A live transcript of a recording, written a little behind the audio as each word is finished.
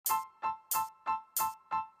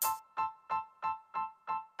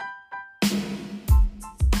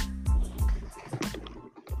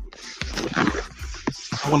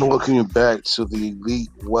want to welcome you back to the Elite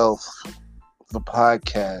Wealth, the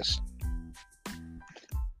podcast.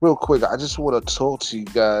 Real quick, I just want to talk to you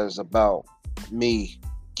guys about me,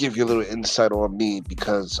 give you a little insight on me,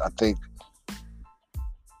 because I think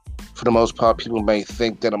for the most part, people may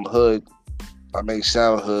think that I'm hood. I may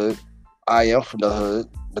sound hood. I am from the hood,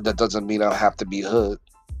 but that doesn't mean I have to be hood.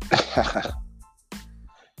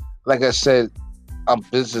 Like I said, I'm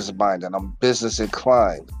business minded, I'm business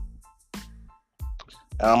inclined.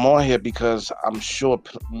 And I'm on here because I'm sure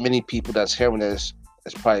many people that's hearing this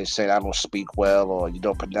is probably saying I don't speak well or you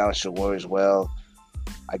don't pronounce your words well.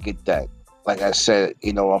 I get that. Like I said,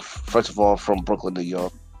 first of all, I'm from Brooklyn, New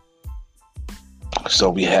York.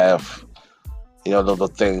 So we have, little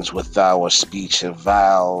things with our speech and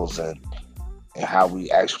vowels and how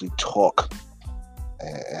we actually talk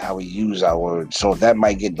and how we use our words. So that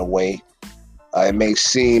might get in the way. It may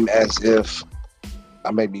seem as if I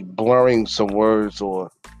may be blurring some words or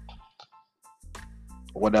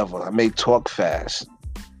whatever. I may talk fast.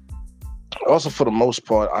 Also, for the most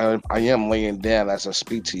part, I am laying down as I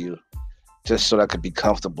speak to you, just so that I could be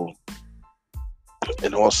comfortable.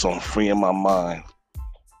 And also, I'm freeing my mind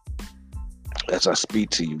as I speak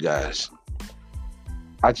to you guys.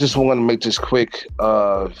 I just want to make this quick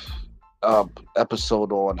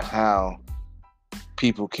episode on how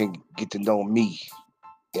people can get to know me.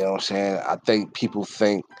 You know what I'm saying? I think people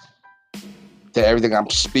think that everything I'm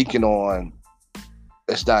speaking on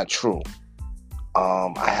is not true.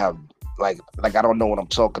 I have like I don't know what I'm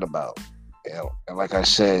talking about. And like I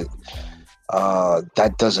said,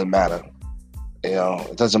 that doesn't matter.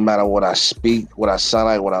 It doesn't matter what I speak, what I sound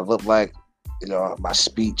like, what I look like. My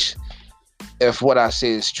speech. If what I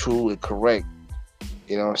say is true and correct,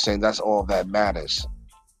 what I'm saying, that's all that matters.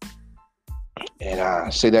 And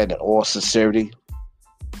I say that in all sincerity.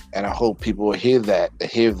 And I hope people will hear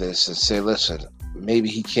this and say, listen, maybe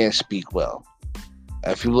he can't speak well.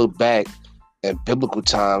 If you look back at biblical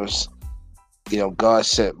times, God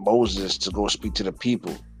sent Moses to go speak to the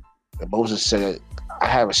people. And Moses said, I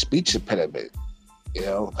have a speech impediment.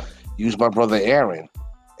 Use my brother Aaron.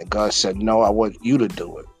 And God said, no, I want you to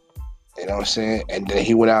do it. You know what I'm saying? And then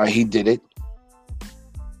he went out and he did it.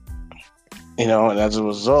 And as a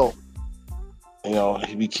result,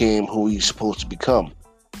 he became who he's supposed to become.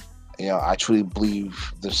 I truly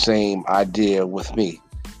believe the same idea with me.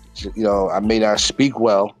 I may not speak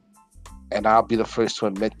well, and I'll be the first to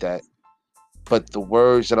admit that. But the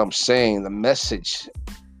words that I'm saying, the message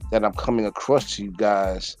that I'm coming across to you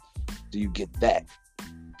guys, do you get that?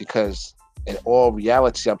 Because in all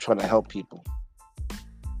reality, I'm trying to help people.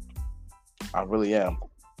 I really am.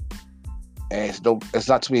 And it's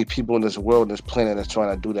not too many people in this world, this planet, that's trying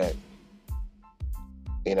to do that.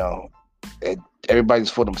 Everybody's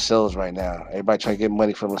for themselves right now. Everybody trying to get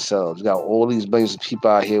money for themselves. You got all these millions of people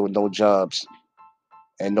out here with no jobs,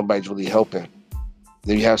 and nobody's really helping.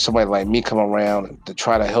 Then you have somebody like me come around to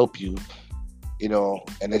try to help you,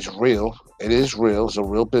 and it's real. It is real. It's a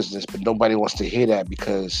real business, but nobody wants to hear that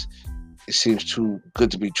because it seems too good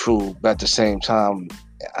to be true. But at the same time,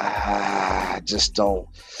 I just don't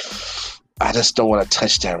want to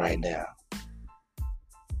touch that right now.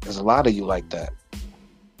 There's a lot of you like that.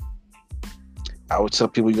 I would tell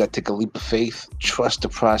people you got to take a leap of faith. Trust the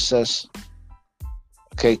process.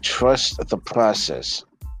 Okay, trust the process.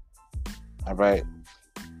 All right.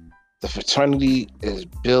 The fraternity is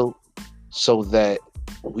built so that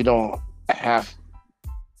we don't have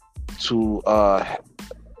to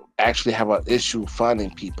actually have an issue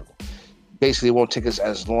finding people. Basically, it won't take us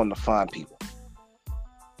as long to find people.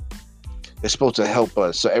 It's supposed to help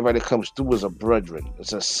us. So everybody that comes through is a brethren.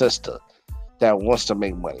 It's a sister that wants to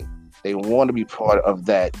make money. They want to be part of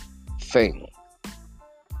that thing.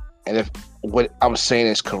 And if what I'm saying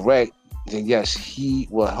is correct, then yes, he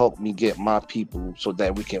will help me get my people so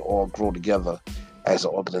that we can all grow together as an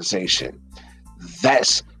organization.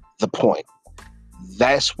 That's the point.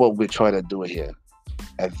 That's what we're trying to do here.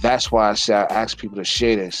 And that's why I ask people to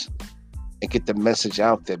share this and get the message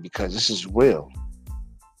out there, because this is real.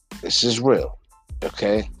 This is real.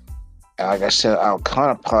 Okay? And like I said, our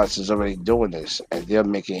counterparts is already doing this, and they're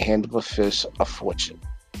making hand over fist a fortune.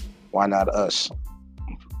 Why not us?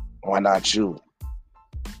 Why not you?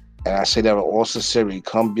 And I say that with all sincerity.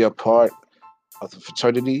 Come be a part of the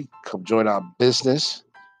fraternity. Come join our business.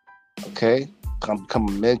 Okay? Come become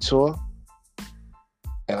a mentor.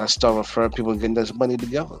 And I start referring people and getting this money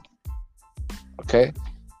together. Okay?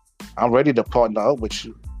 I'm ready to partner up with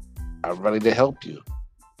you. I'm ready to help you.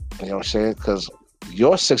 You know what I'm saying? Because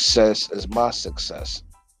your success is my success.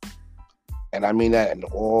 And I mean that in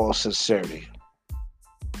all sincerity.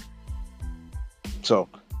 So,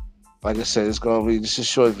 like I said, it's gonna be just a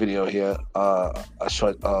short video here, a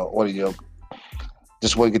short audio.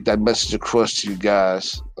 Just want to get that message across to you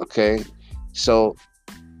guys. Okay, so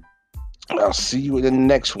I'll see you in the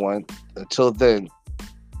next one. Until then,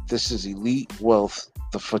 this is Elite Wealth,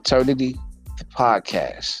 the Fraternity, the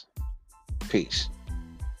podcast. Peace.